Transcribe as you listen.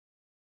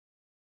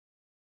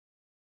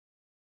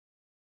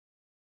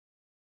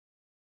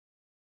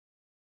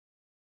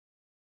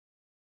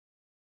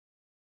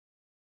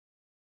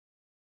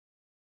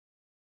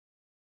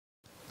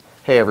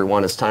Hey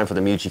everyone, it's time for the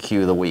Meucci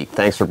Cue of the Week.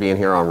 Thanks for being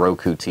here on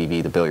Roku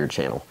TV, the billiard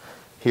channel.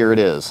 Here it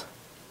is,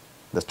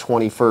 the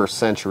 21st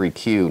Century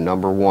Cue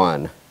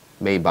 #1,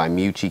 made by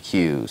Meucci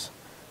Cues.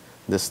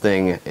 This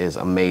thing is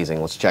amazing.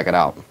 Let's check it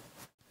out.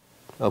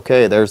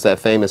 Okay, there's that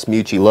famous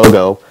Meucci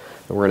logo.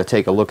 And we're going to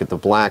take a look at the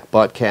black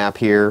butt cap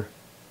here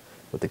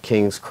with the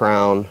King's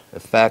Crown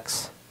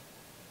effects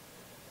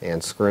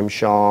and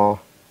scrimshaw,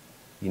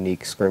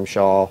 unique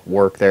scrimshaw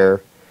work there.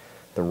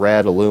 The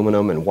red,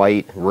 aluminum, and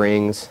white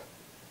rings.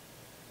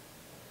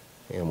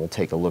 And we'll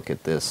take a look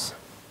at this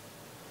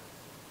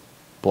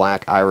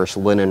black Irish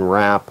linen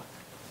wrap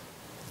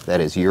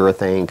that is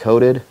urethane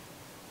coated.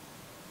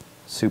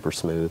 Super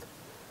smooth.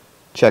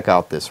 Check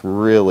out this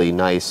really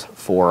nice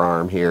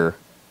forearm here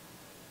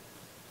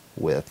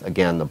with,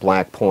 again, the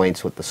black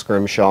points with the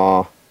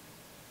scrimshaw.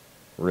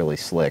 Really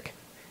slick.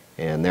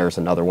 And there's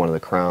another one of the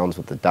crowns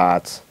with the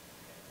dots.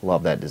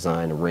 Love that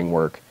design and ring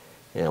work.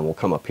 And we'll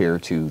come up here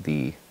to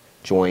the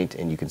joint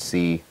and you can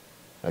see,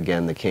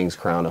 again, the King's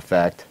Crown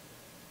effect.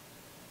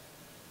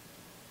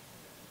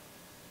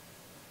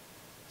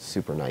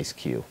 Super nice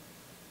cue.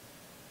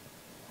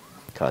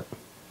 Cut.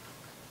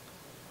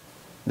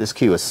 This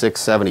cue is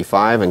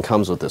 $6.75 and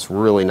comes with this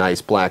really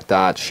nice black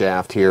dot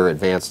shaft here,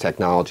 advanced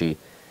technology.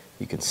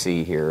 You can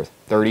see here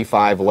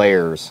 35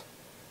 layers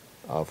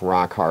of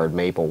rock hard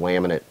maple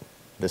laminate.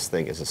 This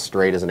thing is as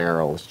straight as an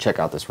arrow. Let's check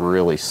out this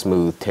really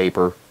smooth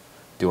taper.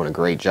 Doing a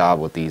great job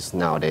with these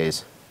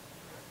nowadays.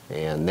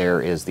 And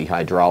there is the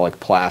hydraulic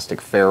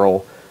plastic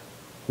ferrule,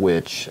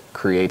 which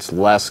creates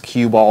less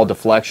cue ball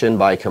deflection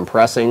by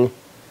compressing.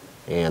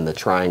 And the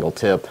triangle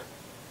tip,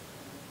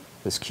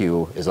 this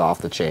cue is off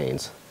the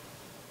chains.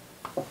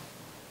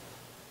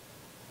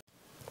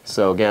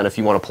 So again, if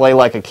you want to play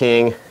like a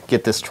king,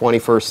 get this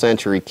 21st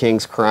Century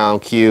King's Crown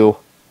cue.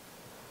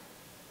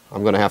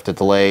 I'm going to have to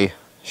delay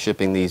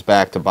shipping these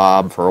back to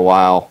Bob for a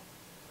while.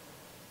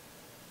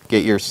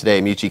 Get yours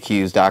today,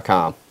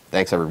 MeucciCues.com.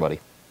 Thanks everybody.